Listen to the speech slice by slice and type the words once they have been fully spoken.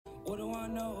What do I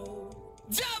know?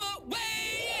 Java way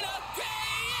in a gray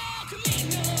El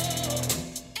Camino.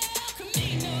 El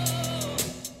Camino.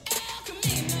 El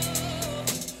Camino.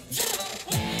 Java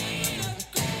way in a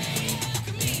gray El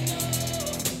Camino.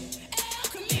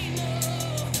 El Camino.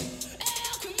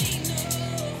 El Camino.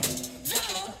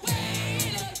 Java way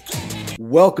in a gray.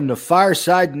 Welcome to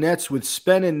Fireside Nets with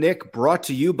Spen and Nick, brought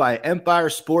to you by Empire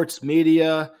Sports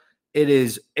Media. It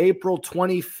is April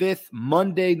 25th,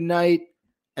 Monday night,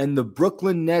 and the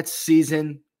Brooklyn Nets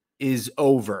season is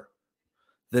over.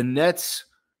 The Nets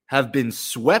have been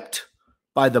swept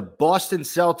by the Boston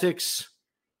Celtics.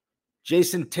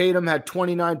 Jason Tatum had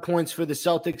 29 points for the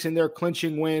Celtics in their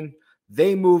clinching win.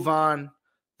 They move on.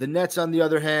 The Nets, on the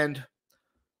other hand,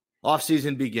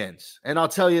 offseason begins. And I'll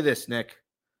tell you this, Nick.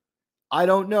 I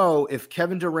don't know if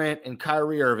Kevin Durant and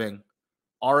Kyrie Irving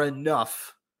are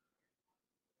enough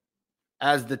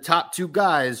as the top two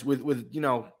guys with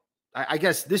I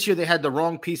guess this year they had the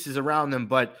wrong pieces around them,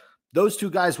 but those two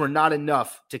guys were not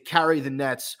enough to carry the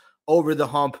Nets over the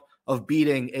hump of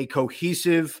beating a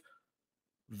cohesive,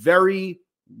 very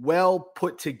well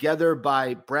put together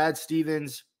by Brad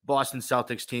Stevens Boston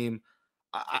Celtics team.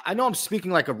 I know I'm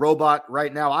speaking like a robot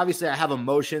right now. Obviously, I have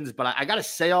emotions, but I got to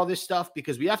say all this stuff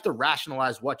because we have to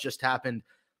rationalize what just happened.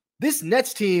 This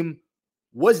Nets team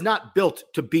was not built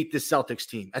to beat the Celtics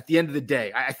team at the end of the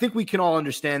day. I think we can all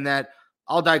understand that.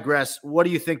 I'll digress. What do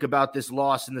you think about this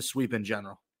loss and the sweep in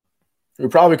general? We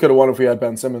probably could have won if we had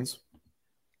Ben Simmons.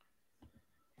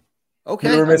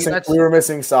 Okay. We were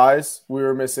missing size. We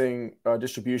were missing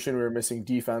distribution. We were missing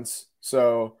defense.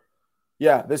 So,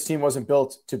 yeah, this team wasn't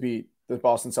built to beat the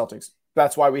Boston Celtics.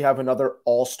 That's why we have another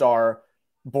all-star,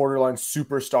 borderline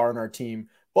superstar on our team.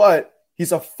 But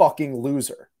he's a fucking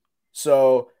loser.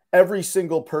 So every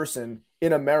single person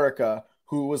in America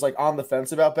who was like on the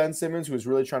fence about Ben Simmons, who was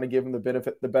really trying to give him the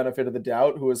benefit of the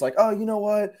doubt, who was like, oh, you know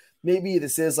what? Maybe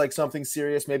this is like something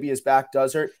serious. Maybe his back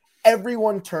does hurt.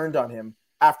 Everyone turned on him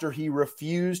after he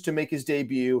refused to make his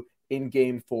debut in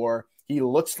Game 4. He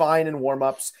looks fine in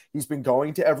warmups. He's been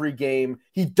going to every game.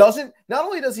 Not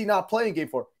only does he not play in Game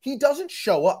 4, he doesn't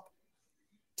show up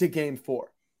to Game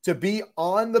 4 to be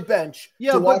on the bench.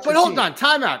 Yeah, but hold on.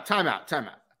 Time out.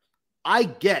 I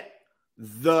get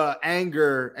the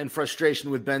anger and frustration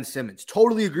with Ben Simmons.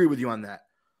 Totally agree with you on that.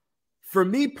 For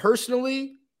me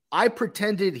personally, I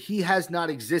pretended he has not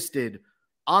existed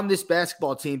on this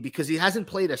basketball team because he hasn't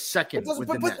played a second with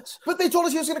the Nets. But they told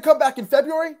us he was going to come back in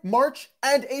February, March,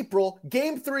 and April,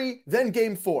 Game 3, then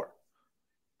Game 4.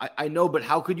 I know, but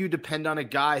how could you depend on a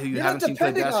guy who you haven't seen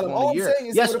play basketball in a year?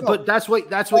 Yes, but that's what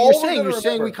you're saying. You're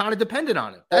saying we kind of depended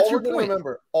on it. That's your point.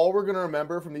 All we're going to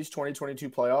remember from these 2022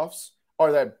 playoffs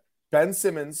are that Ben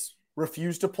Simmons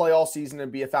refused to play all season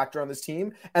and be a factor on this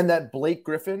team, and that Blake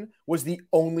Griffin was the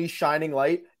only shining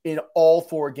light in all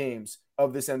 4 games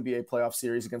of this NBA playoff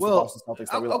series against the Boston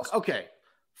Celtics that we lost. Okay,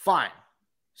 fine.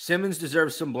 Simmons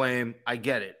deserves some blame. I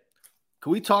get it.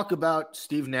 Can we talk about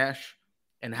Steve Nash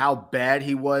and how bad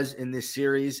he was in this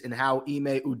series and how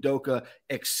Ime Udoka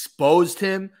exposed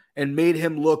him and made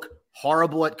him look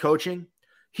horrible at coaching?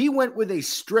 He went with a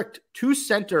strict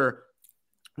 2-center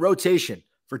rotation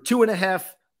for 2.5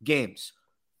 games.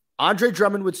 Andre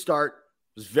Drummond would start,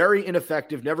 was very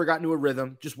ineffective, never got into a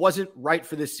rhythm, just wasn't right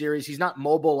for this series. He's not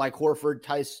mobile like Horford,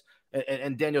 Tice,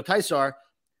 and Daniel Tice are.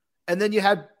 And then you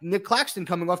had Nick Claxton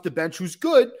coming off the bench, who's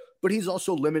good, but he's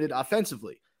also limited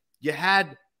offensively. You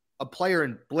had a player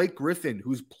in Blake Griffin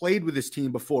who's played with this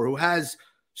team before, who has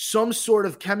some sort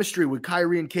of chemistry with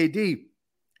Kyrie and KD,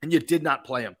 and you did not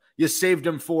play him. You saved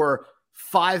him for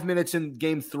 5 minutes in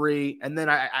Game 3, and then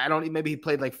maybe he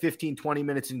played like 15, 20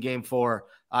 minutes in Game 4.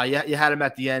 You had him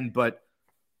at the end, but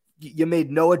you made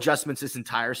no adjustments this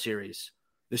entire series.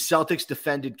 The Celtics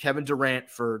defended Kevin Durant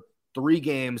for 3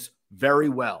 games very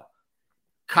well.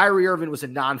 Kyrie Irving was a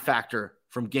non-factor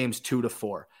from games 2 to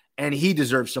 4, and he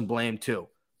deserves some blame too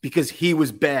because he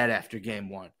was bad after Game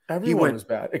 1. Everyone was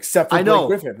bad except for Blake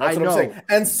Griffin. That's what I'm saying.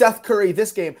 And Seth Curry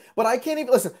this game. But I can't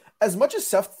even listen. As much as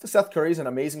Seth Curry is an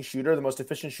amazing shooter, the most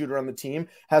efficient shooter on the team,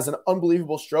 has an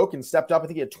unbelievable stroke and stepped up. I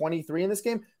think he had 23 in this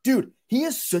game. Dude, he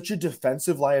is such a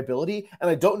defensive liability. And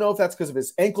I don't know if that's because of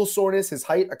his ankle soreness, his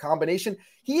height, a combination.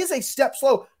 He is a step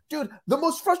slow. Dude, the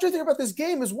most frustrating thing about this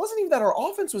game wasn't even that our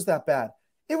offense was that bad.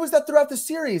 It was that throughout the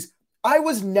series, I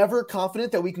was never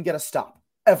confident that we can get a stop,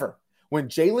 ever. When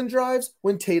Jalen drives,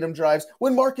 when Tatum drives,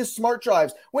 when Marcus Smart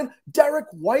drives, when Derek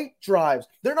White drives,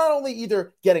 they're not only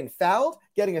either getting fouled,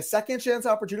 getting a second chance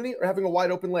opportunity, or having a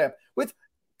wide open layup. With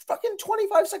fucking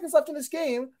 25 seconds left in this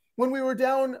game, when we were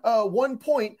down 1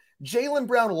 point, Jaylen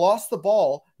Brown lost the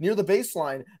ball near the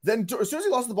baseline. Then as soon as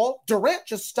he lost the ball, Durant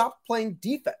just stopped playing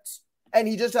defense. And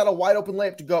he just had a wide open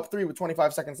layup to go up 3 with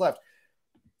 25 seconds left.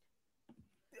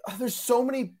 There's so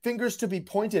many fingers to be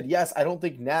pointed. Yes, I don't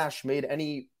think Nash made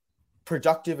any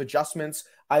productive adjustments.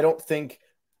 I don't think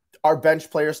our bench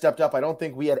player stepped up. I don't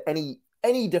think we had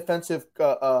any defensive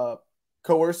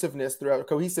cohesiveness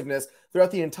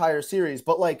throughout the entire series.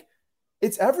 But like,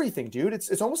 it's everything, dude.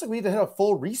 It's almost like we need to hit a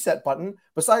full reset button.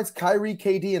 Besides Kyrie,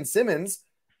 KD, and Simmons,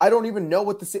 I don't even know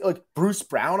what Bruce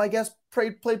Brown, I guess,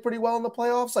 played pretty well in the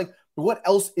playoffs. Like, what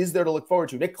else is there to look forward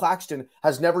to? Nick Claxton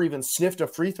has never even sniffed a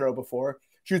free throw before.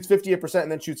 Shoots 58%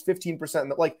 and then shoots 15%.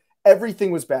 And like,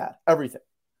 everything was bad. Everything.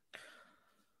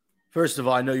 First of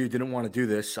all, I know you didn't want to do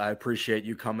this. I appreciate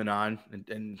you coming on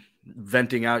and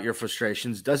venting out your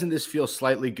frustrations. Doesn't this feel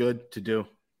slightly good to do?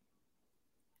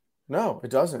 No,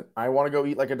 it doesn't. I want to go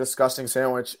eat like a disgusting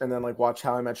sandwich and then like watch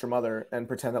How I Met Your Mother and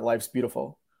pretend that life's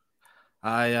beautiful.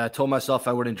 I told myself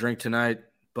I wouldn't drink tonight,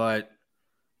 but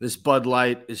this Bud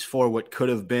Light is for what could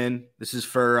have been. This is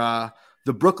for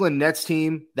the Brooklyn Nets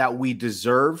team that we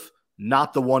deserve,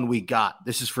 not the one we got.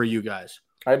 This is for you guys.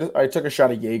 I took a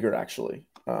shot of Jaeger, actually,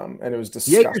 and it was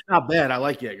disgusting. Jaeger's not bad. I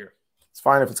like Jaeger. It's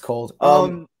fine if it's cold.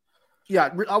 Yeah,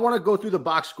 I want to go through the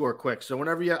box score quick. So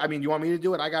whenever you want me to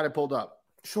do it? I got it pulled up.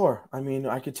 Sure. I mean,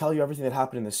 I could tell you everything that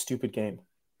happened in this stupid game.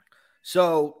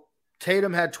 So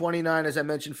Tatum had 29, as I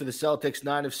mentioned, for the Celtics,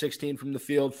 9 of 16 from the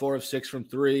field, 4 of 6 from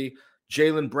 3.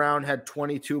 Jaylen Brown had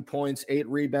 22 points, 8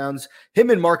 rebounds. Him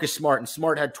and Marcus Smart, and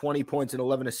Smart had 20 points and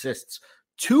 11 assists.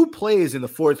 2 plays in the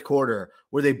fourth quarter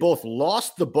where they both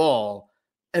lost the ball,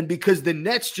 and because the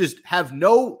Nets just have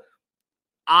no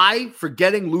eye for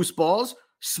getting loose balls,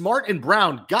 Smart and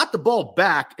Brown got the ball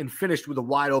back and finished with a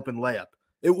wide open layup.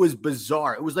 It was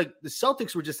bizarre. It was like the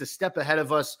Celtics were just a step ahead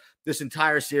of us this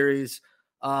entire series.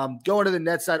 Going to the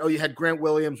Nets side, you had Grant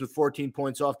Williams with 14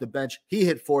 points off the bench. He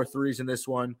hit 4 threes in this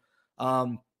one.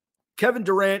 Kevin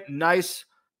Durant, nice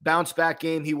bounce back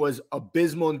game. He was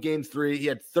abysmal in game 3. He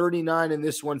had 39 in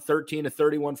this one, 13 of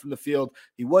 31 from the field.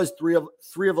 He was 3 of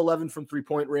 11 from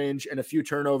 3-point range and a few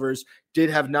turnovers. Did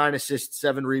have 9 assists,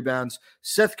 7 rebounds.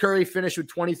 Seth Curry finished with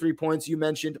 23 points. You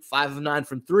mentioned 5 of 9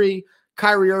 from 3.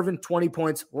 Kyrie Irving, 20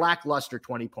 points, lackluster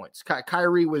 20 points.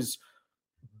 Kyrie was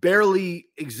barely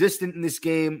existent in this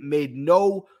game, made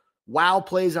no wow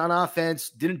plays on offense,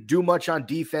 didn't do much on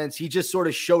defense. He just sort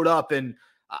of showed up, and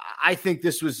I think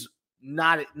this was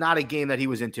not a game that he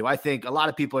was into. I think a lot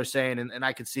of people are saying, and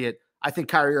I could see it, I think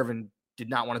Kyrie Irving did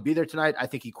not want to be there tonight. I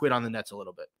think he quit on the Nets a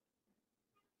little bit.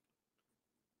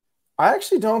 I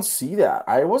actually don't see that.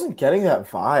 I wasn't getting that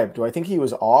vibe. Do I think he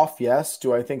was off? Yes.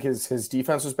 Do I think his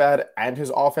defense was bad and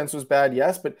his offense was bad?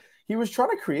 Yes. But he was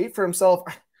trying to create for himself.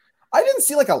 I didn't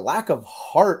see like a lack of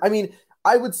heart. I mean,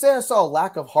 I would say I saw a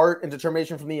lack of heart and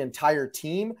determination from the entire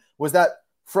team.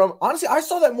 Honestly, I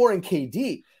saw that more in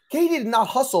KD. KD did not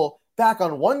hustle back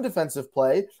on one defensive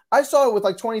play. I saw it with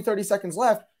like 20, 30 seconds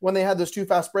left when they had those 2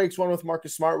 fast breaks, one with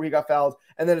Marcus Smart where he got fouled,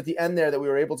 and then at the end there that we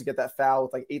were able to get that foul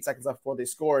with like 8 seconds left before they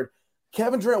scored.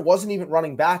 Kevin Durant wasn't even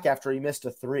running back after he missed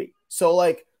a 3. So,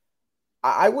 like,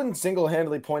 I wouldn't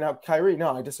single-handedly point out Kyrie.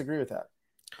 No, I disagree with that.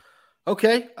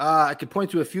 Okay. I could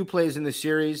point to a few plays in the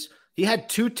series. He had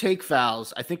 2 take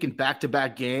fouls, I think, in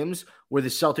back-to-back games where the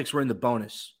Celtics were in the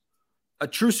bonus. A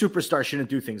true superstar shouldn't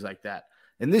do things like that.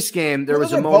 In this game, there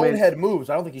was a moment. Bonehead moves.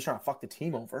 I don't think he's trying to fuck the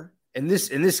team over. In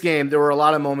this game, there were a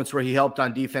lot of moments where he helped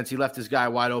on defense. He left his guy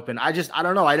wide open. I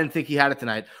don't know. I didn't think he had it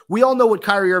tonight. We all know what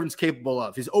Kyrie Irving's capable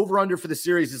of. His over-under for the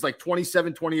series is like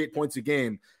 27, 28 points a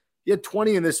game. He had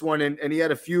 20 in this one, and he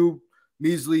had a few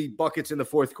measly buckets in the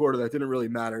fourth quarter that didn't really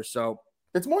matter. So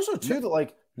it's more so, too, that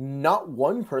like not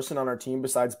one person on our team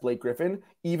besides Blake Griffin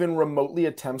even remotely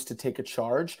attempts to take a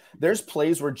charge. There's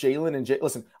plays where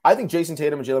listen, I think Jason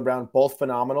Tatum and Jaylen Brown, both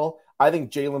phenomenal. I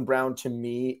think Jaylen Brown, to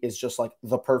me, is just like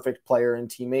the perfect player and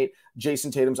teammate.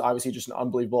 Jason Tatum's obviously just an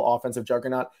unbelievable offensive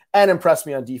juggernaut and impressed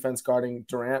me on defense guarding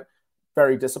Durant.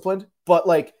 Very disciplined. But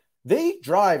like they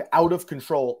drive out of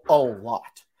control a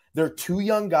lot. They're 2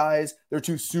 young guys. They're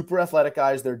 2 super athletic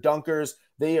guys. They're dunkers.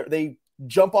 They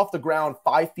jump off the ground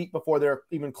 5 feet before they're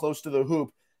even close to the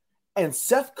hoop. And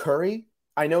Seth Curry,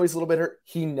 I know he's a little bit hurt.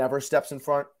 He never steps in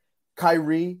front.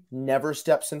 Kyrie never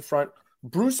steps in front.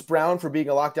 Bruce Brown, for being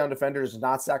a lockdown defender, does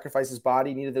not sacrifice his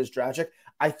body. Neither does Dragic.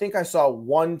 I think I saw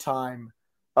one time,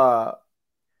 I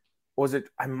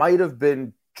might have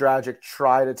been Dragic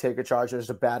try to take a charge. It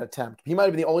was a bad attempt. He might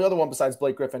have been the only other one besides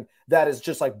Blake Griffin that is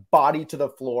just like body to the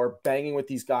floor, banging with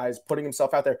these guys, putting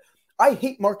himself out there. I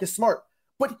hate Marcus Smart,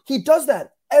 but he does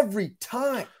that every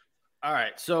time. All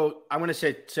right. So I'm going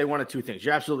to say one of two things.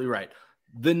 You're absolutely right.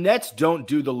 The Nets don't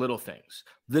do the little things.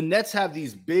 The Nets have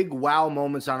these big wow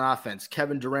moments on offense.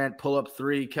 Kevin Durant pull up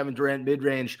three, Kevin Durant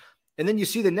mid-range. And then you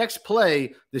see the next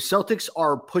play, the Celtics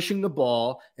are pushing the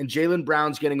ball and Jaylen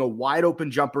Brown's getting a wide open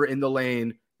jumper in the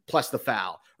lane plus the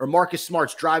foul. Or Marcus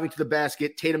Smart's driving to the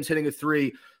basket, Tatum's hitting a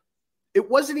three. It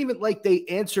wasn't even like they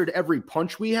answered every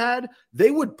punch we had.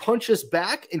 They would punch us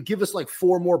back and give us like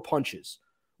 4 more punches.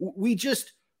 We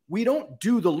don't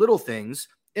do the little things.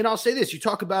 And I'll say this, you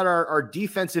talk about our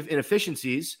defensive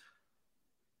inefficiencies.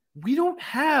 We don't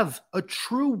have a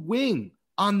true wing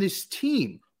on this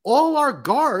team. All our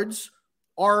guards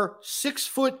are 6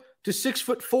 foot to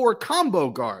 6'4" combo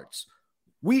guards.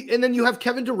 And then you have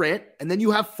Kevin Durant, and then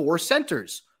you have 4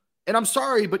 centers. And I'm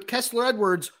sorry, but Kessler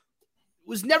Edwards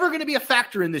was never going to be a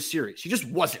factor in this series. He just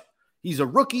wasn't. He's a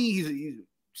rookie. He's a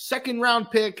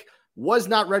second-round pick, was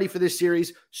not ready for this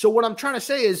series. So what I'm trying to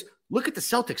say is, look at the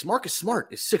Celtics. Marcus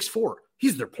Smart is 6'4".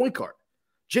 He's their point guard.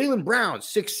 Jaylen Brown,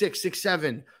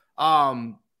 6'6",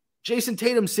 6'7". Jason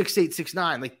Tatum, 6'8",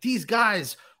 6'9". Like, these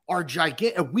guys are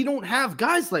gigantic. We don't have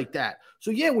guys like that.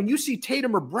 So, yeah, when you see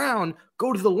Tatum or Brown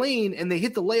go to the lane and they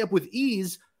hit the layup with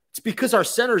ease, it's because our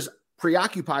center's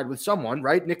preoccupied with someone,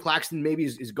 right? Nick Claxton maybe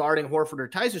is guarding Horford or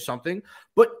Tice or something.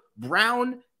 But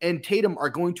Brown and Tatum are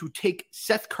going to take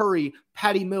Seth Curry,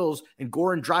 Patty Mills, and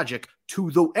Goran Dragic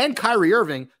and Kyrie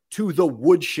Irving to the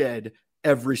woodshed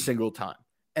every single time.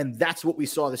 And that's what we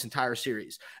saw this entire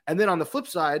series. And then on the flip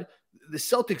side, the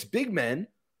Celtics big men,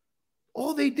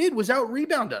 all they did was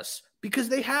out-rebound us because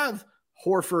they have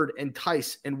Horford and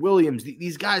Tice and Williams.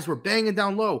 These guys were banging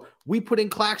down low. We put in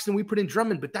Claxton, we put in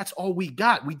Drummond, but that's all we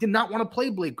got. We did not want to play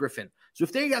Blake Griffin. So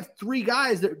if they got 3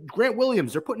 guys, Grant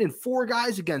Williams, they're putting in 4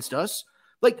 guys against us.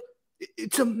 Like,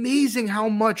 it's amazing how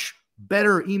much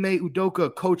better Ime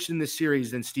Udoka coached in this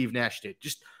series than Steve Nash did.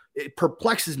 It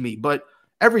perplexes me, but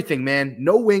everything, man.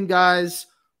 No wing guys.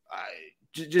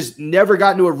 Just never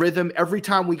got into a rhythm. Every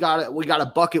time we got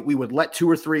a bucket, we would let 2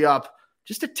 or 3 up.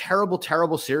 Just a terrible,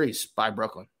 terrible series by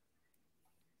Brooklyn.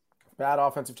 Bad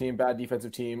offensive team, bad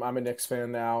defensive team. I'm a Knicks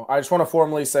fan now. I just want to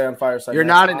formally say on Fireside. You're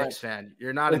not a Knicks fan.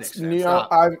 You're not a Knicks fan.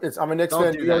 I'm a Knicks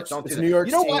fan. It's New York.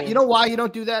 You know why you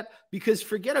don't do that? Because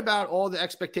forget about all the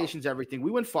expectations, everything.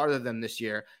 We went farther than this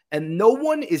year, and no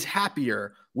one is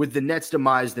happier with the Nets'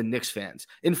 demise than Knicks fans.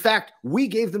 In fact, we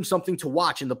gave them something to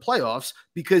watch in the playoffs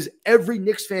because every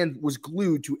Knicks fan was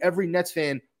glued to every Nets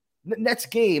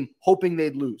game, hoping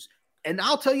they'd lose. And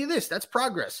I'll tell you this, that's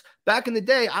progress. Back in the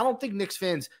day, I don't think Knicks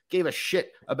fans gave a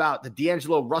shit about the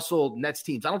D'Angelo Russell Nets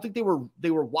teams. I don't think they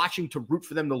were watching to root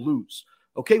for them to lose.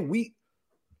 Okay,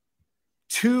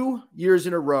 2 years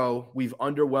in a row, we've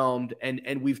underwhelmed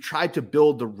and we've tried to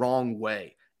build the wrong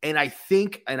way. And I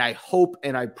think and I hope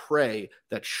and I pray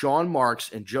that Sean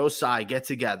Marks and Joe Tsai get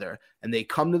together and they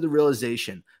come to the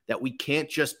realization that we can't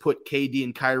just put KD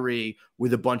and Kyrie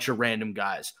with a bunch of random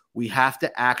guys. We have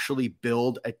to actually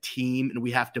build a team and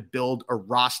we have to build a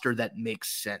roster that makes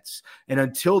sense. And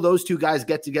until those 2 guys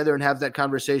get together and have that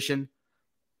conversation,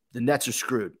 the Nets are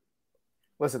screwed.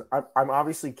 Listen, I'm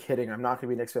obviously kidding. I'm not going to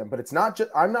be a Knicks fan, but it's not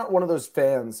just, I'm not one of those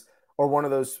fans or one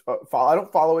of those, I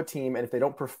don't follow a team, and if they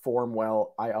don't perform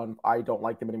well, I don't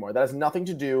like them anymore. That has nothing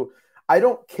to do. I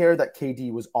don't care that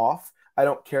KD was off. I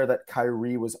don't care that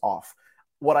Kyrie was off.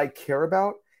 What I care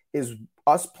about is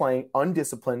us playing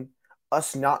undisciplined,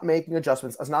 us not making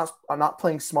adjustments, us not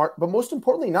playing smart, but most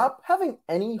importantly, not having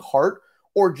any heart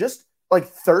or just like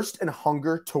thirst and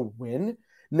hunger to win,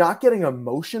 not getting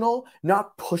emotional,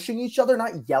 not pushing each other,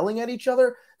 not yelling at each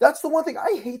other. That's the one thing.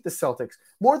 I hate the Celtics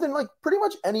more than like pretty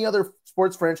much any other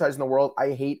sports franchise in the world.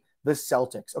 I hate the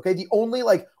Celtics. Okay. The only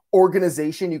like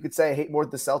organization you could say I hate more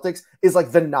than the Celtics is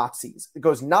like the Nazis. It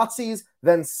goes Nazis,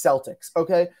 then Celtics.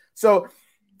 Okay. So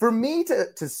for me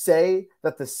to say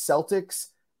that the Celtics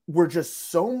were just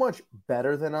so much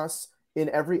better than us in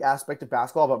every aspect of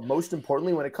basketball, but most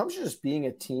importantly, when it comes to just being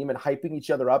a team and hyping each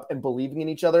other up and believing in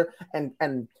each other and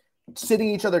sitting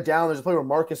each other down. There's a play where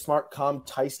Marcus Smart calmed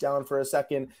Tice down for a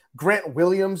second. Grant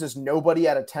Williams is nobody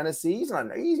out of Tennessee. He's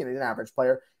an average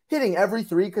player, hitting every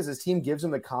 3 because his team gives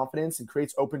him the confidence and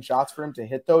creates open shots for him to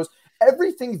hit those.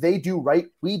 Everything they do right,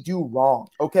 we do wrong,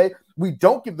 okay? We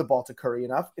don't give the ball to Curry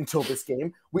enough until this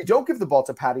game. We don't give the ball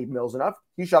to Patty Mills enough.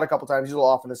 He shot a couple times. He's a little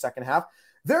off in the second half.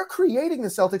 They're creating the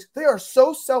Celtics. They are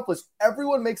so selfless.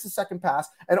 Everyone makes the second pass,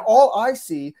 and all I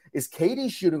see is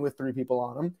KD shooting with 3 people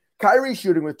on him, Kyrie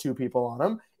shooting with 2 people on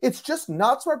him. It's just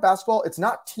not smart basketball. It's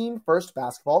not team-first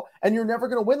basketball, and you're never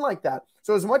going to win like that.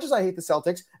 So as much as I hate the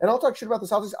Celtics, and I'll talk shit about the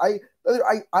Celtics,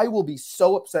 I will be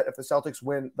so upset if the Celtics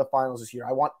win the finals this year.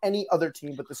 I want any other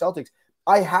team but the Celtics.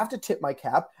 I have to tip my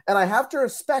cap, and I have to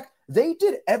respect they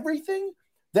did everything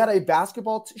that a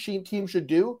basketball team should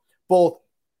do, both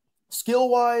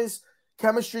skill-wise,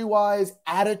 chemistry-wise,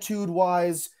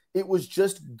 attitude-wise. It was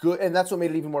just good, and that's what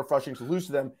made it even more frustrating to lose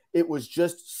to them. It was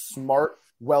just smart,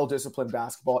 well-disciplined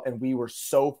basketball, and we were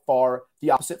so far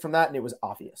the opposite from that, and it was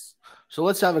obvious. So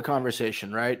let's have a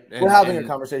conversation, right? We're having a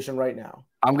conversation right now.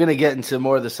 I'm going to get into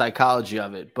more of the psychology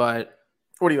of it, but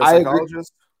what are you, a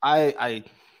psychologist? I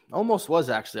almost was,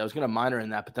 actually. I was going to minor in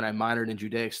that, but then I minored in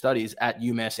Judaic Studies at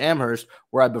UMass Amherst,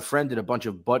 where I befriended a bunch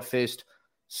of butt-faced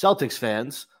Celtics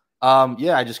fans.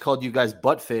 Yeah, I just called you guys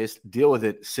butt-faced. Deal with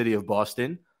it, city of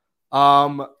Boston.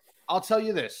 I'll tell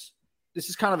you this. This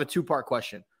is kind of a two-part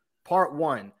question. Part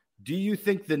one, do you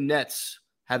think the Nets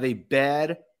have a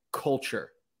bad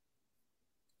culture?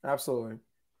 Absolutely.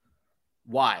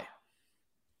 Why?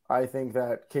 I think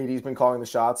that KD's been calling the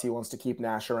shots. He wants to keep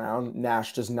Nash around.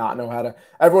 Nash does not know how to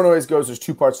 – everyone always goes, there's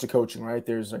two parts to coaching, right?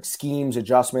 There's like schemes,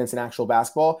 adjustments, and actual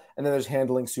basketball, and then there's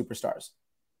handling superstars.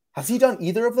 Has he done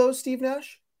either of those, Steve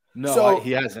Nash? No,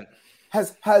 he hasn't.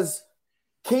 Has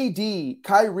KD,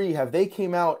 Kyrie, have they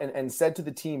came out and said to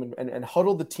the team and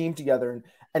huddled the team together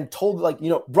and told, like, you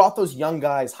know, brought those young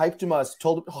guys, hyped them up,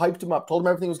 told them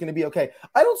everything was going to be okay?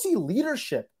 I don't see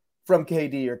leadership from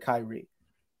KD or Kyrie.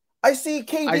 I see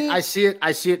KD.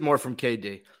 I see it more from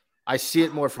KD. I see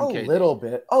it more from KD.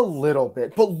 A little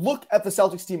bit. But look at the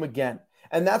Celtics team again.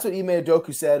 And that's what Ime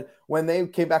Udoka said when they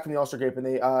came back from the All-Star break.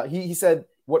 And he said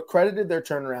what credited their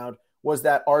turnaround was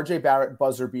that RJ Barrett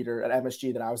buzzer beater at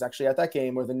MSG that I was actually at that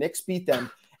game where the Knicks beat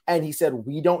them. And he said,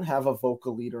 we don't have a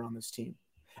vocal leader on this team.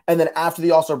 And then after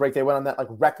the All-Star break, they went on that like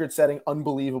record-setting,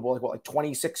 unbelievable, like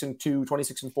 26-2,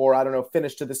 26-4, I don't know,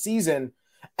 finish to the season.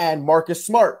 And Marcus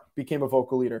Smart became a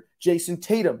vocal leader. Jason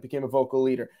Tatum became a vocal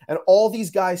leader. And all these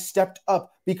guys stepped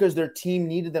up because their team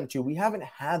needed them to. We haven't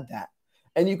had that.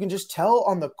 And you can just tell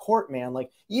on the court, man,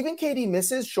 like even KD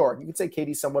misses, sure, you could say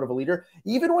KD's somewhat of a leader.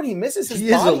 Even when he misses, he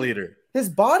is a leader. His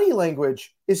body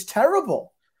language is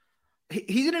terrible.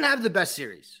 He didn't have the best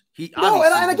series.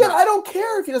 And again, I don't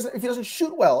care if he doesn't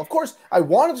shoot well. Of course, I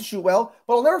wanted to shoot well,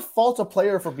 but I'll never fault a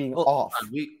player for being off.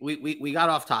 We got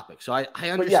off topic, so I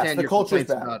understand yes, the your culture is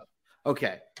bad. About.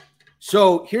 Okay,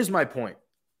 so here's my point: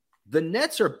 the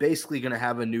Nets are basically going to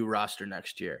have a new roster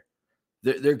next year.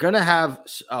 They're going to have.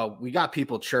 We got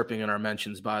people chirping in our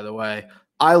mentions, by the way.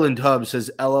 Island Hub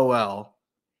says, "LOL."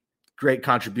 Great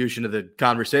contribution to the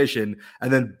conversation,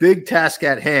 and then Big Task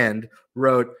at Hand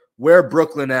wrote, Where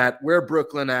Brooklyn at?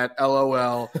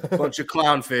 LOL. Bunch of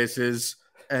clown faces.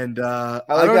 And I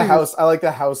like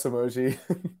the house emoji.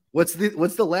 What's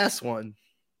the last one?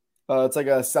 It's like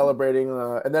a celebrating,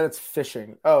 and then it's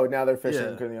fishing. Oh, now they're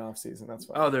fishing in the off season. That's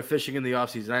fine. Oh, they're fishing in the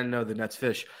off season. I didn't know the Nets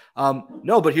fish.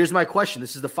 No, but here's my question.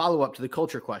 This is the follow up to the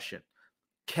culture question.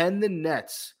 Can the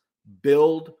Nets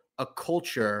build a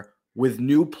culture with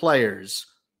new players,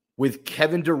 with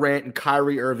Kevin Durant and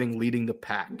Kyrie Irving leading the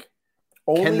pack?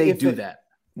 Can they do that?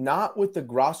 Not with the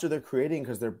roster they're creating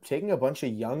because they're taking a bunch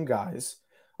of young guys.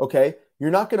 Okay,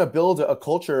 you're not going to build a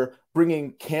culture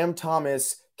bringing Cam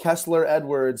Thomas, Kessler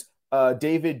Edwards,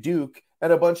 David Duke,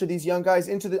 and a bunch of these young guys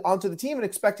onto the team and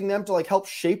expecting them to like help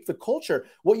shape the culture.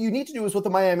 What you need to do is what the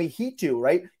Miami Heat do,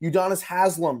 right? Udonis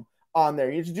Haslem on there.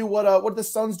 You need to do what the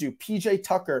Suns do. PJ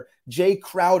Tucker, Jay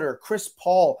Crowder, Chris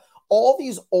Paul. All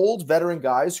these old veteran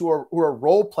guys who are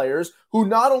role players who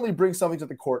not only bring something to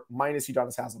the court, minus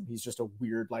Udonis Haslem, he's just a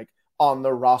weird, like on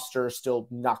the roster, still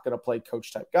not going to play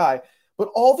coach type guy. But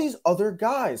all these other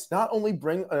guys not only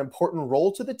bring an important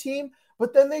role to the team,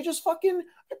 but then they just fucking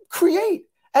create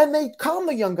and they calm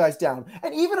the young guys down.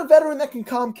 And even a veteran that can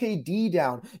calm KD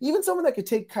down, even someone that could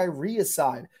take Kyrie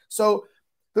aside. So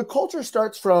the culture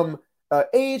starts from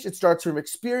age, it starts from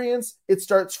experience, it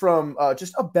starts from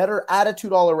just a better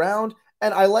attitude all around.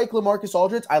 And I like LaMarcus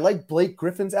Aldridge. I like Blake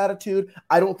Griffin's attitude.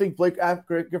 I don't think Blake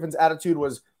Griffin's attitude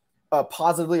was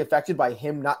positively affected by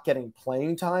him not getting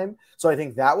playing time. So I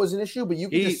think that was an issue. But you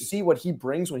can just see what he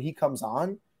brings when he comes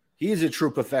on. He is a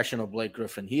true professional, Blake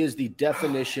Griffin. He is the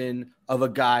definition of a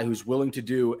guy who's willing to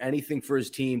do anything for his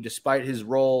team despite his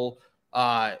role.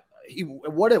 What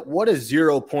a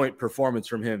 0-point performance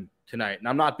from him tonight. And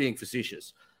I'm not being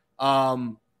facetious.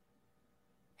 How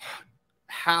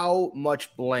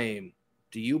much blame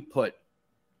do you put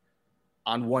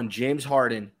on one James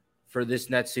Harden for this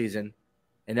Nets season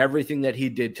and everything that he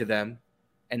did to them?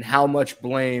 And how much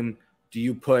blame do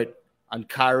you put on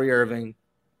Kyrie Irving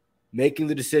making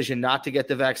the decision not to get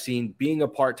the vaccine, being a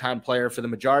part-time player for the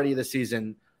majority of the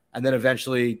season, and then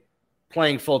eventually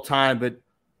playing full-time, but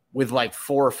with like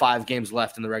 4 or 5 games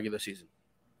left in the regular season?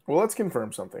 Well, let's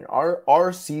confirm something.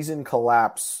 Our season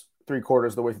collapse 3/4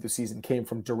 of the way through the season came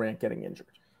from Durant getting injured.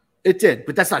 It did,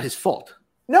 but that's not his fault.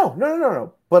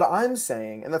 No. But I'm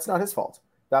saying, and that's not his fault.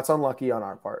 That's unlucky on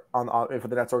our part. For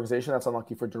the Nets organization, that's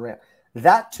unlucky for Durant.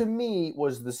 That, to me,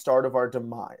 was the start of our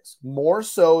demise. More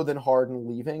so than Harden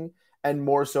leaving and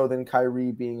more so than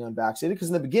Kyrie being unvaccinated. Because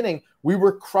in the beginning, we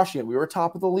were crushing it. We were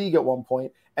top of the league at one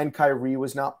point, and Kyrie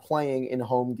was not playing in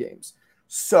home games.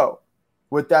 So,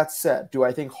 with that said, do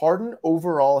I think Harden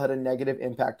overall had a negative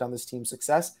impact on this team's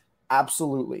success?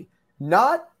 Absolutely.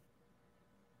 Not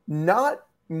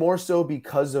more so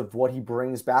because of what he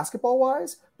brings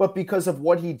basketball-wise, but because of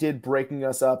what he did breaking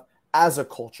us up as a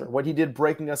culture, what he did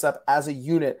breaking us up as a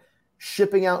unit,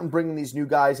 shipping out and bringing these new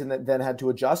guys in that then had to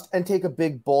adjust and take a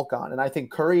big bulk on. And I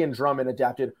think Curry and Drummond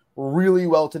adapted really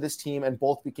well to this team and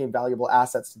both became valuable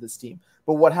assets to this team.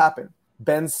 But what happened?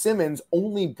 Ben Simmons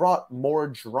only brought more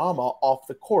drama off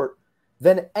the court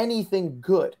than anything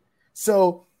good.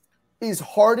 So is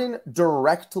Harden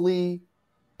directly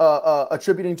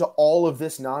attributing to all of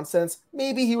this nonsense?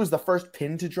 Maybe he was the first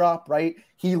pin to drop, right?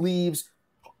 He leaves.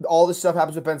 All this stuff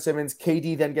happens with Ben Simmons.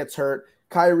 KD then gets hurt.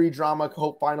 Kyrie drama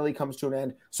hope finally comes to an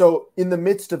end. So in the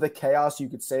midst of the chaos, you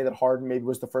could say that Harden maybe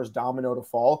was the first domino to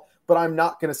fall. But I'm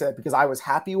not going to say that because I was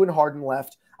happy when Harden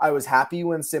left. I was happy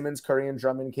when Simmons, Curry, and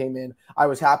Drummond came in. I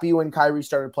was happy when Kyrie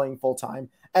started playing full time.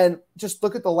 And just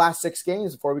look at the last 6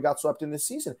 games before we got swept in this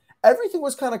season. Everything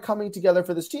was kind of coming together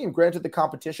for this team. Granted, the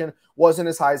competition wasn't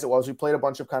as high as it was. We played a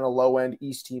bunch of kind of low-end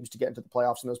East teams to get into the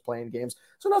playoffs in those playing games.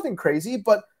 So nothing crazy.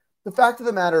 But the fact of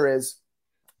the matter is,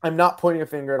 I'm not pointing a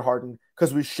finger at Harden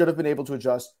because we should have been able to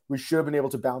adjust. We should have been able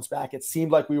to bounce back. It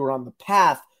seemed like we were on the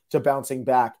path to bouncing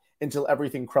back until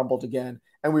everything crumbled again,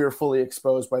 and we were fully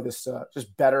exposed by this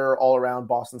just better all-around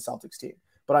Boston Celtics team.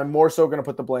 But I'm more so going to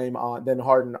put the blame than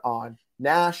Harden on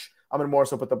Nash. I'm going to more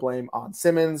so put the blame on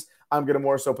Simmons. I'm going to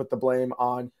more so put the blame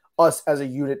on us as a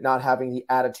unit not having the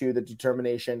attitude, the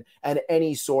determination, and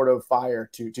any sort of fire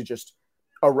to just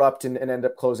erupt and end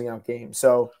up closing out games.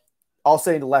 So I'll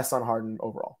say less on Harden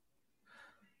overall.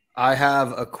 I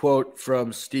have a quote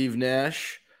from Steve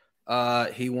Nash.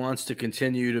 He wants to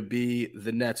continue to be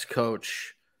the Nets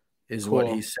coach, is Cool. what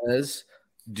he says.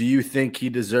 Do you think he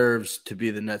deserves to be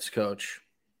the Nets coach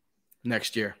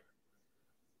next year?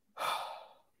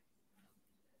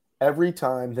 Every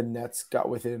time the Nets got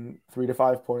within 3 to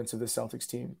 5 points of the Celtics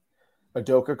team,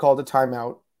 Udoka called a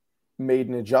timeout, made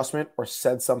an adjustment, or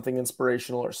said something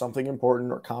inspirational or something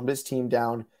important or calmed his team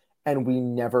down, and we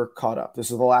never caught up. This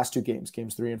is the last 2 games,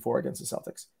 games 3 and 4 against the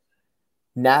Celtics.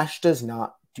 Nash does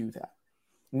not do that.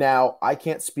 Now, I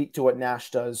can't speak to what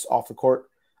Nash does off the court.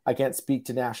 I can't speak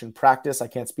to Nash in practice. I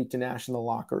can't speak to Nash in the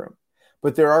locker room.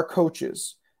 But there are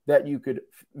coaches that you could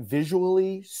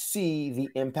visually see the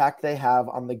impact they have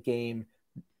on the game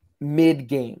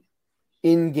mid-game,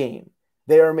 in-game.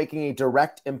 They are making a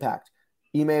direct impact.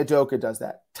 Ime Udoka does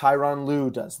that. Tyronn Lue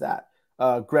does that.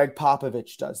 Greg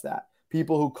Popovich does that.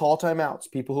 People who call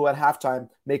timeouts, people who at halftime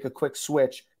make a quick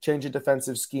switch, change a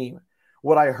defensive scheme.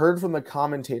 What I heard from the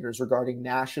commentators regarding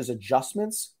Nash's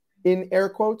adjustments, in air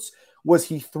quotes, was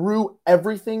he threw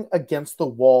everything against the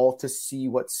wall to see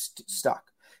what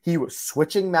stuck. He was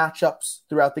switching matchups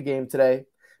throughout the game today.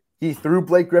 He threw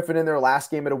Blake Griffin in there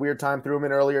last game at a weird time, threw him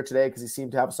in earlier today because he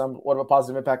seemed to have somewhat of a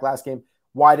positive impact last game.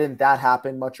 Why didn't that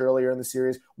happen much earlier in the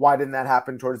series? Why didn't that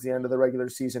happen towards the end of the regular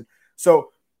season?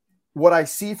 So what I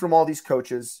see from all these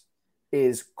coaches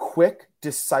is quick,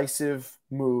 decisive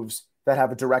moves that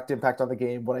have a direct impact on the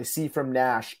game. What I see from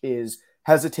Nash is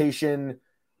hesitation,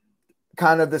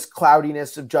 kind of this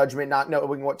cloudiness of judgment, not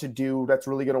knowing what to do that's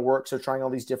really going to work. So trying all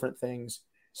these different things.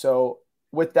 So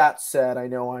with that said, I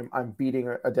know I'm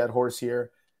beating a dead horse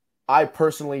here. I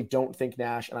personally don't think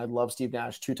Nash, and I love Steve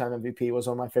Nash, 2-time MVP, was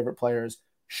one of my favorite players,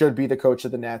 should be the coach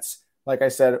of the Nets. Like I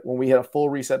said, when we hit a full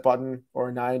reset button or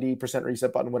a 90%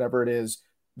 reset button, whatever it is,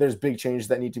 there's big changes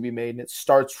that need to be made, and it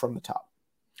starts from the top.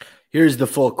 Here's the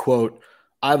full quote.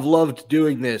 I've loved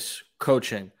doing this,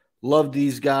 coaching. Loved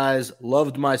these guys,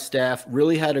 loved my staff,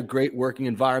 really had a great working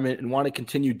environment and want to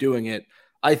continue doing it.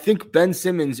 I think Ben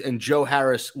Simmons and Joe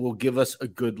Harris will give us a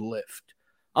good lift.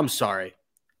 I'm sorry.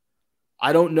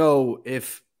 I don't know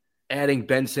if adding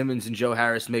Ben Simmons and Joe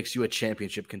Harris makes you a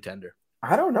championship contender.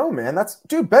 I don't know, man. Ben,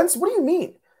 what do you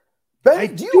mean?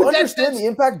 Ben, do you understand the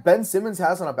impact Ben Simmons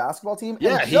has on a basketball team?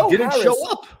 Yeah, he didn't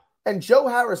show up. And Joe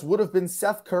Harris would have been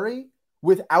Seth Curry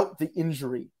without the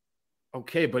injury.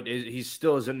 Okay, but he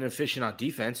still is inefficient on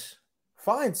defense.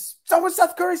 Fine. So was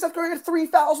Seth Curry. Seth Curry had 3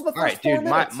 fouls in the first 4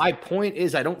 minutes. My point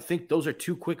is I don't think those are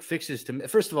 2 quick fixes to –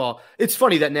 first of all, it's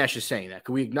funny that Nash is saying that.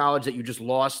 Can we acknowledge that you just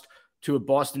lost to a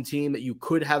Boston team that you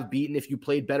could have beaten if you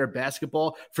played better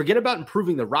basketball. Forget about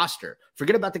improving the roster.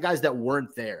 Forget about the guys that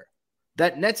weren't there.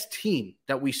 That Nets team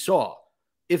that we saw,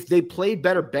 if they played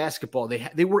better basketball,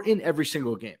 they were in every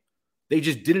single game. They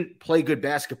just didn't play good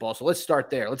basketball. So let's start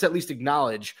there. Let's at least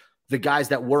acknowledge the guys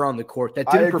that were on the court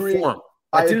that didn't perform.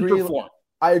 I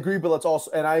agree, but let's also,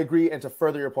 and I agree. And to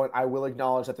further your point, I will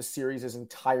acknowledge that the series is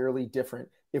entirely different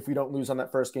if we don't lose on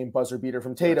that first game buzzer beater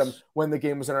from Tatum when the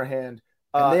game was in our hand.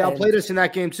 And they outplayed us in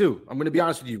that game too. I'm going to be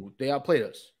honest with you. They outplayed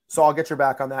us. So I'll get your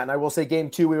back on that. And I will say game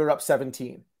 2, we were up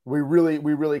 17. We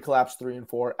really collapsed 3 and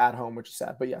 4 at home, which is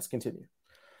sad, but yes, continue.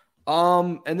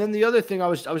 And then the other thing I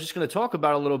was just going to talk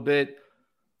about a little bit,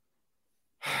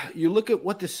 you look at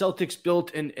what the Celtics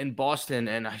built in Boston,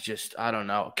 and I don't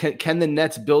know. Can the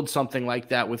Nets build something like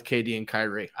that with KD and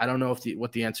Kyrie? I don't know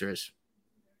what the answer is.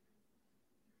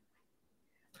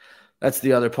 That's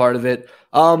the other part of it.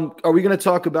 Are we going to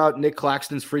talk about Nick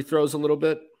Claxton's free throws a little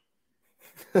bit?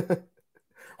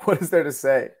 What is there to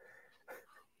say?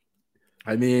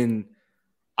 I mean,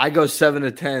 I go 7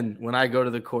 of 10 when I go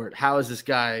to the court. How is this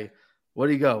guy? What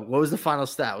do you go? What was the final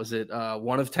stat? Was it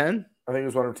 1 of 10? I think it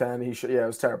was 1 of 10. It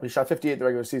was terrible. He shot 58 in the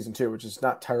regular season too, which is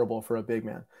not terrible for a big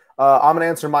man. I'm going to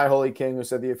answer my Holy King, who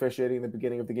said the officiating in the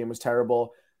beginning of the game was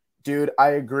terrible. Dude, I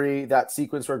agree. That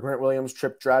sequence where Grant Williams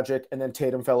tripped Dragic and then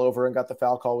Tatum fell over and got the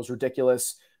foul call was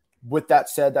ridiculous. With that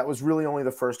said, that was really only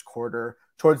the first quarter.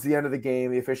 Towards the end of the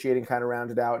game, the officiating kind of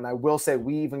rounded out. And I will say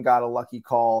we even got a lucky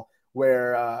call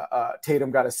where Tatum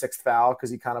got a 6th foul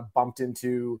because he kind of bumped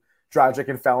into Dragic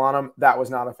and fell on him. That was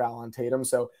not a foul on Tatum.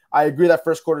 So I agree that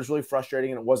first quarter is really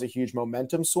frustrating and it was a huge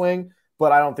momentum swing.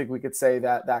 But I don't think we could say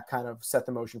that that kind of set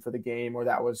the motion for the game or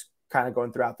that was kind of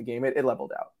going throughout the game. It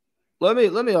leveled out. Let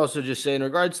me also just say in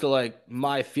regards to like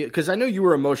my feel, because I know you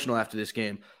were emotional after this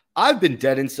game. I've been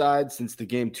dead inside since the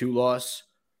game 2 loss.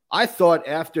 I thought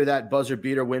after that buzzer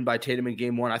beater win by Tatum in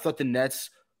game 1, I thought the Nets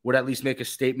would at least make a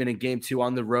statement in game 2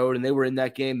 on the road, and they were in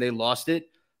that game. They lost it.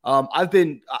 I've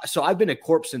been a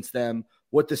corpse since then.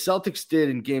 What the Celtics did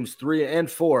in games 3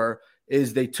 and 4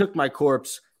 is they took my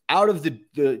corpse out of the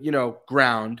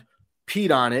ground, peed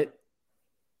on it,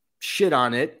 shit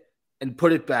on it, and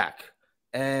put it back.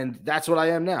 And that's what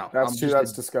I am now. That's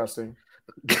disgusting.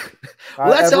 Well,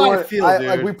 that's how I feel, dude.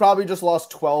 Like we probably just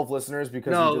lost 12 listeners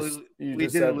because you we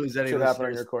just didn't said lose any shit listeners. happened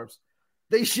on your corpse.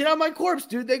 They shit on my corpse,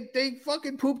 dude. They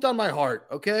fucking pooped on my heart,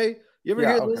 okay? You ever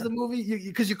hear the movie?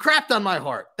 Because you crapped on my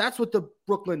heart. That's what the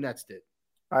Brooklyn Nets did.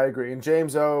 I agree. And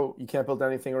James O, you can't build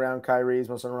anything around Kyrie. He's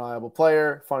most unreliable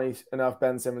player. Funny enough,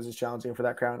 Ben Simmons is challenging for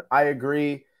that crown. I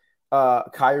agree.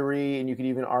 Kyrie, and you could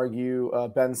even argue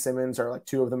Ben Simmons are like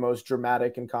 2 of the most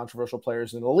dramatic and controversial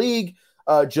players in the league,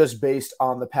 just based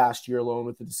on the past year alone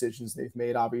with the decisions they've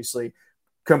made. Obviously,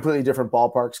 completely different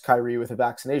ballparks. Kyrie with a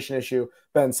vaccination issue,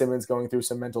 Ben Simmons going through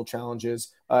some mental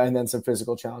challenges, and then some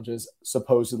physical challenges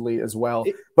supposedly as well.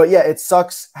 But yeah, it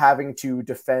sucks having to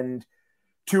defend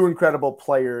 2 incredible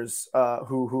players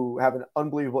who have an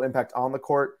unbelievable impact on the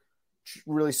court.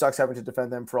 Really sucks having to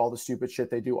defend them for all the stupid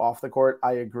shit they do off the court.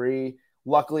 I agree.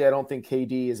 Luckily, I don't think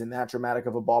KD is in that dramatic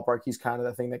of a ballpark. He's kind of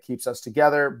the thing that keeps us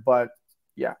together. But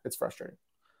yeah, it's frustrating.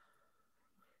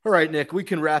 All right, Nick, we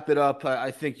can wrap it up. I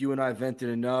think you and I vented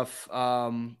enough.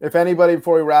 If anybody,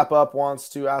 before we wrap up, wants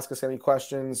to ask us any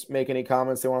questions, make any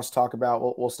comments they want us to talk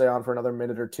about, we'll stay on for another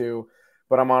minute or 2.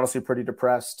 But I'm honestly pretty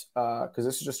depressed because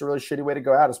this is just a really shitty way to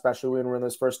go out, especially when we're in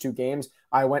those first 2 games.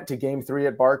 I went to game 3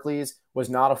 at Barclays. Was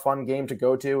not a fun game to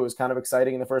go to. It was kind of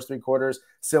exciting in the first 3 quarters,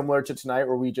 similar to tonight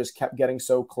where we just kept getting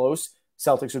so close.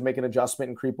 Celtics would make an adjustment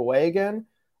and creep away again.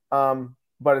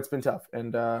 But it's been tough.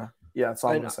 And that's all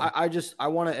I'm going to say. I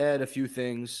want to add a few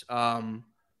things.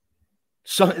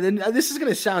 So this is going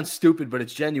to sound stupid, but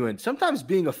it's genuine. Sometimes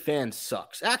being a fan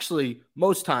sucks. Actually,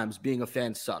 most times being a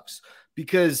fan sucks.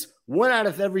 Because 1 out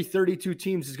of every 32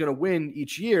 teams is going to win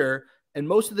each year. And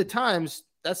most of the times,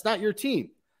 that's not your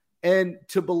team. And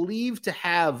to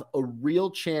have a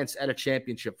real chance at a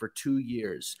championship for 2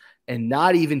 years and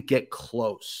not even get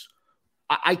close.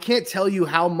 I can't tell you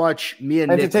how much me and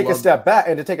Nick to take a step back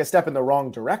and to take a step in the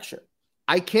wrong direction.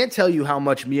 I can't tell you how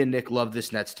much me and Nick love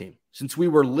this Nets team. Since we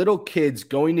were little kids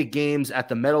going to games at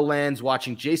the Meadowlands,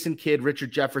 watching Jason Kidd,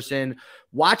 Richard Jefferson,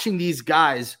 watching these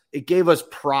guys, it gave us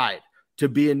pride to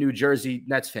be a New Jersey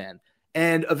Nets fan.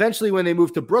 And eventually when they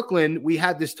moved to Brooklyn, we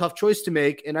had this tough choice to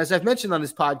make. And as I've mentioned on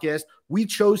this podcast, we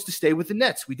chose to stay with the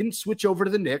Nets. We didn't switch over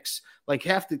to the Knicks like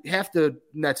half the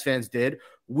Nets fans did.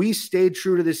 We stayed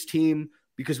true to this team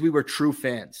because we were true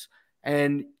fans.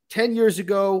 And 10 years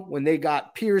ago when they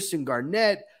got Pierce and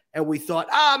Garnett and we thought,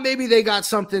 maybe they got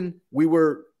something, we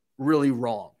were really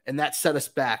wrong. And that set us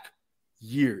back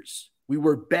years. We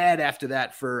were bad after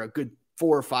that for a good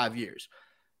 4 or 5 years.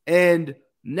 And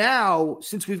now,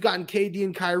 since we've gotten KD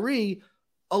and Kyrie,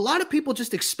 a lot of people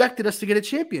just expected us to get a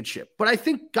championship. But I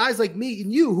think guys like me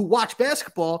and you who watch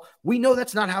basketball, we know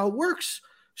that's not how it works.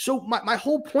 So my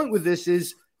whole point with this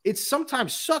is it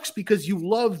sometimes sucks because you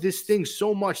love this thing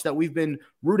so much that we've been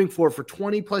rooting for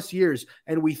 20 plus years.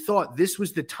 And we thought this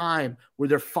was the time where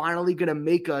they're finally going to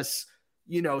make us,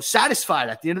 satisfied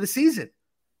at the end of the season.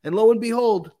 And lo and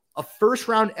behold, a first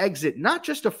round exit, not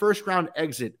just a first round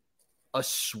exit, a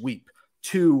sweep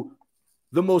to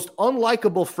the most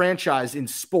unlikable franchise in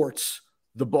sports,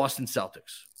 the Boston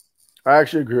Celtics. I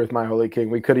actually agree with my Holy King.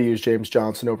 We could have used James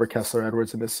Johnson over Kessler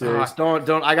Edwards in this series. Don't.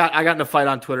 I got in a fight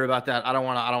on Twitter about that. I don't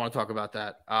want to talk about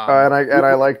that. And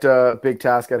I liked Big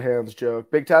Task at Hand's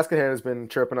joke. Big Task at Hand has been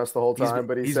chirping us the whole time,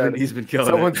 but he's been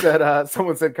killing.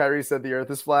 Someone said Kyrie said the Earth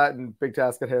is flat, and Big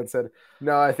Task at Hand said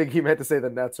no. I think he meant to say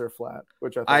the Nets are flat,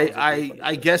 which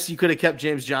I guess you could have kept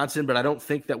James Johnson, but I don't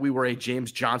think that we were a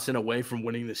James Johnson away from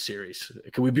winning this series.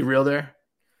 Can we be real there?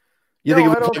 You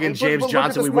think if we plug in James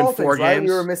Johnson, we win 4 games? Right?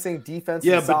 We were missing defense.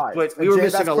 Yeah, but we were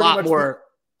missing a lot more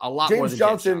than James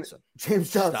Johnson.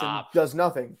 James Johnson does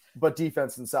nothing but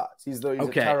defense and size. He's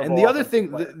okay. And the other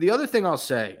thing I'll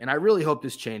say, and I really hope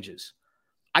this changes.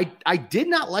 I did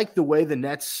not like the way the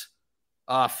Nets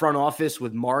front office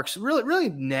with Marks, really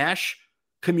Nash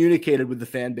communicated with the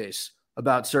fan base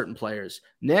about certain players.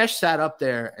 Nash sat up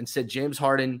there and said James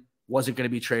Harden wasn't going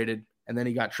to be traded. And then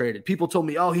he got traded. People told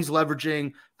me, oh, he's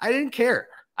leveraging. I didn't care.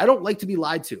 I don't like to be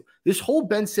lied to. This whole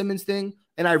Ben Simmons thing,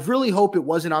 and I really hope it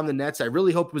wasn't on the Nets. I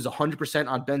really hope it was 100%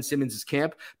 on Ben Simmons'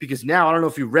 camp, because now, I don't know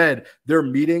if you read, they're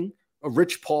meeting.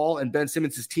 Rich Paul and Ben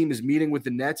Simmons' team is meeting with the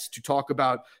Nets to talk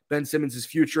about Ben Simmons'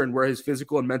 future and where his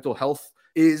physical and mental health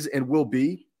is and will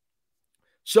be.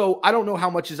 So I don't know how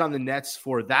much is on the Nets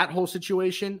for that whole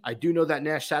situation. I do know that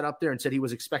Nash sat up there and said he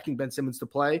was expecting Ben Simmons to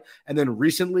play. And then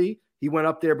recently, he went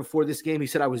up there before this game. He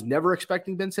said, I was never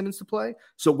expecting Ben Simmons to play.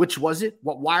 So which was it?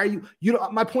 Why are you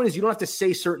my point is you don't have to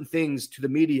say certain things to the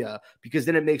media, because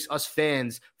then it makes us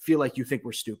fans feel like you think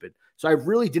we're stupid. So I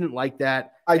really didn't like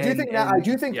that. I do think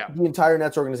the entire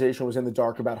Nets organization was in the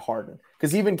dark about Harden,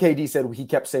 because even KD said he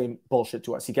kept saying bullshit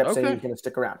to us. He kept saying he was going to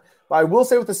stick around. But I will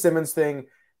say with the Simmons thing,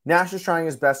 Nash is trying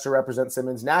his best to represent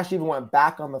Simmons. Nash even went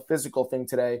back on the physical thing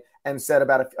today and said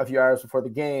about a few hours before the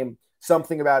game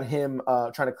something about him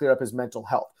trying to clear up his mental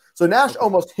health. So Nash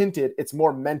almost hinted it's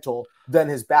more mental than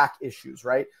his back issues,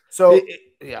 right? So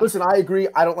listen, I agree.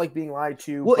 I don't like being lied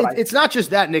to. Well, it's not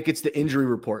just that, Nick. It's the injury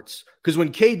reports. Because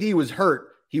when KD was hurt,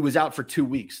 he was out for 2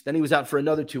 weeks. Then he was out for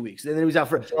another 2 weeks. And then he was out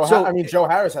for Joe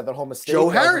Harris had that whole mistake. Joe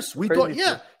Harris, we thought,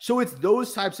 So it's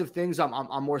those types of things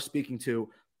I'm more speaking to.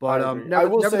 But I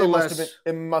will say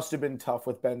it must have been tough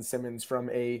with Ben Simmons from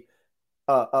a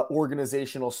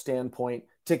organizational standpoint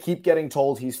to keep getting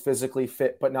told he's physically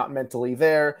fit but not mentally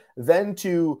there, then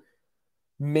to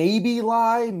maybe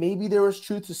lie, maybe there was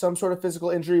truth to some sort of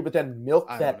physical injury, but then milk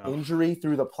that injury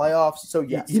through the playoffs. So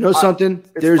yes, something,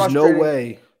 there's no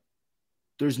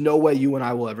way you and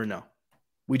I will ever know.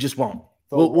 We just won't.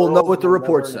 We'll know what the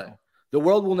reports say. The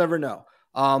world will never know.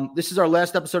 This is our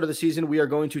last episode of the season. We are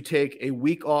going to take a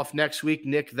week off next week.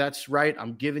 Nick, that's right.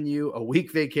 I'm giving you a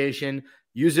week vacation.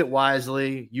 Use it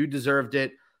wisely. You deserved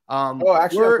it. Actually,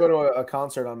 I'll go to a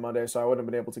concert on Monday, so I wouldn't have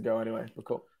been able to go anyway. But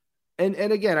cool. And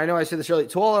again, I know I said this earlier,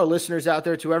 to all our listeners out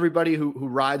there, to everybody who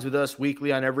rides with us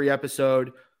weekly on every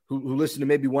episode, who listen to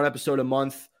maybe one episode a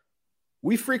month,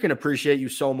 we freaking appreciate you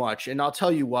so much. And I'll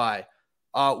tell you why.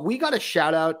 We got a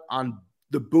shout out on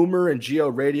the Boomer and Geo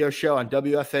radio show on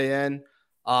WFAN.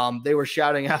 They were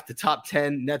shouting out the top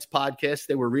 10 Nets podcasts.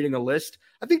 They were reading a list.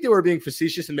 I think they were being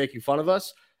facetious and making fun of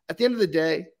us. At the end of the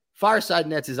day, Fireside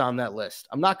Nets is on that list.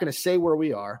 I'm not going to say where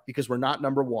we are because we're not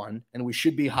number 1 and we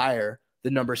should be higher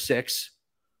than number 6.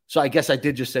 So I guess I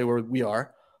did just say where we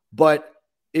are. But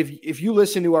if you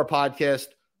listen to our podcast,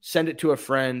 send it to a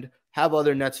friend, have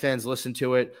other Nets fans listen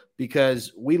to it,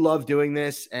 because we love doing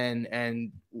this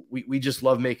and we just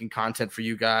love making content for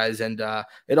you guys. And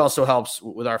it also helps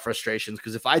with our frustrations,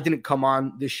 because if I didn't come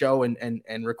on this show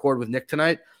and record with Nick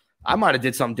tonight, I might have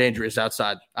did something dangerous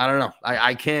outside. I don't know.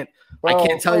 I can't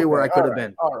tell you where I could have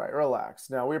been. All right,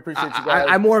 relax. Now we appreciate you guys.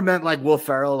 I more meant like Will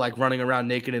Ferrell, like running around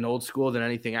naked in Old School than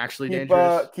anything actually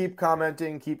dangerous. Keep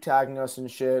commenting, keep tagging us and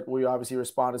shit. We obviously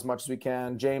respond as much as we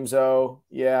can. James O,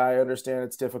 yeah, I understand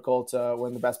it's difficult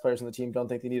when the best players on the team don't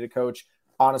think they need a coach.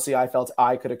 Honestly, I felt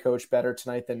I could have coached better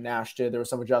tonight than Nash did. There were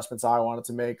some adjustments I wanted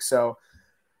to make. So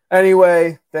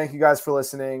Anyway, thank you guys for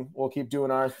listening. We'll keep doing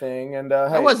our thing. And I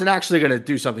hey, wasn't actually going to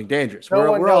do something dangerous. no We're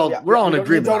one- all in you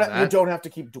agreement don't, on that. You don't have to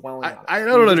keep dwelling on it. I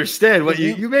don't understand what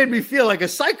you- you made me feel like a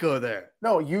psycho there.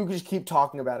 No, you just keep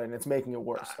talking about it, and it's making it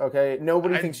worse. Okay,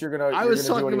 nobody thinks you're gonna. I you're was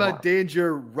gonna do talking any about harm.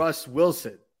 danger, Russ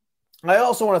Wilson. I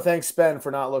also want to thank Spen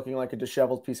for not looking like a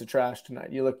disheveled piece of trash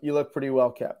tonight. You look pretty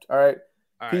well kept. All right,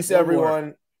 All right, peace, one everyone.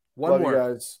 more. One Love more. you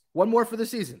guys. One more for the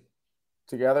season.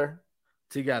 Together.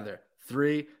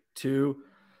 3, 2.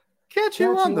 Catch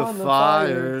you on the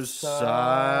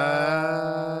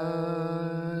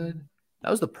fireside. That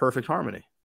was the perfect harmony.